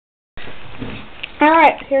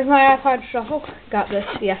Alright, here's my iPod Shuffle. Got this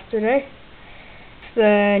yesterday. It's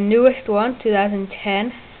the newest one, 2010.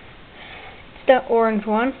 It's the orange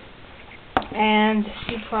one. And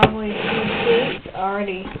you probably see it's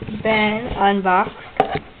already been unboxed.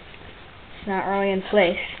 It's not really in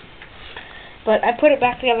place. But I put it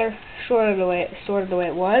back together sort of the way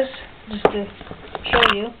it was, just to show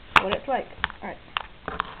you what it's like. Alright.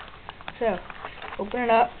 So, open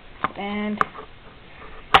it up, and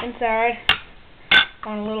inside,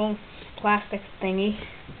 on a little plastic thingy,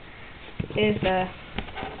 is the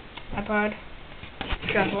iPod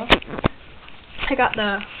Shuffle. I got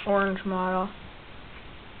the orange model,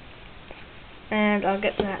 and I'll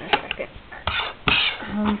get to that in a second.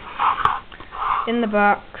 In the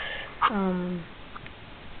box,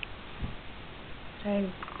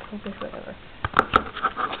 focus, whatever.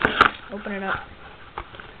 Open it up.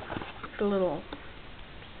 It's a little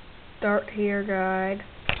start here guide.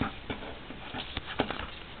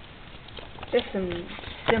 Just some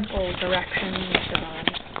simple directions on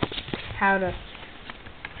how to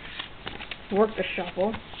work the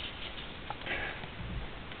shuffle.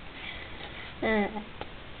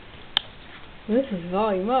 This is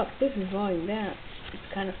volume up, this is volume down.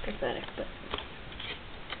 It's kind of pathetic, but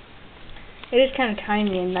it is kind of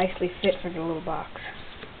tiny and nicely fit for the little box.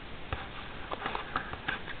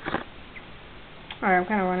 Alright, I'm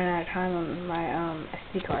kind of running out of time on my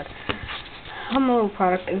SD card. A little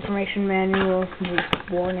product information manual with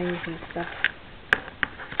warnings and stuff.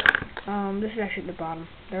 This is actually the bottom.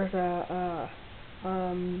 There's a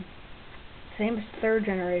same as third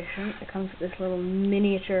generation. It comes with this little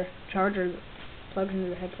miniature charger that plugs into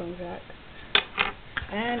the headphone jack,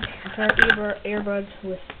 and it's our earbuds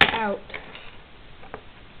without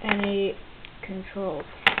any controls.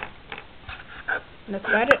 And that's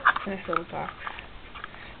about it. It's a nice little box.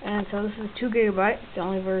 And so this is 2 GB. It's the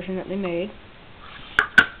only version that they made.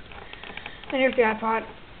 And here's the iPod.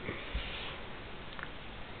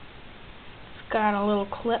 It's got a little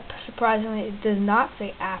clip. Surprisingly, it does not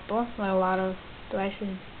say Apple, like a lot of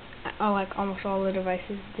devices, like almost all the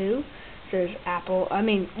devices do. It says Apple.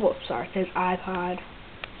 It says iPod.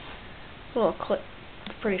 A little clip.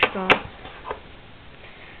 It's pretty strong.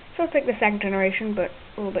 So it's like the second generation, but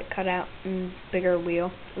a little bit cut out and bigger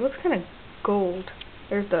wheel. It looks kind of gold.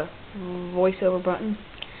 There's the voiceover button,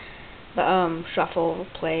 the shuffle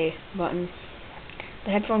play button,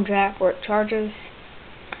 the headphone jack where it charges,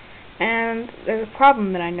 and there's a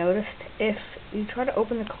problem that I noticed. If you try to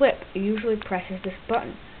open the clip, it usually presses this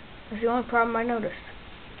button. That's the only problem I noticed.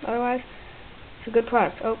 Otherwise, it's a good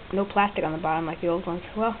product. Oh, no plastic on the bottom like the old ones.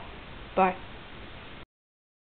 Well, bye.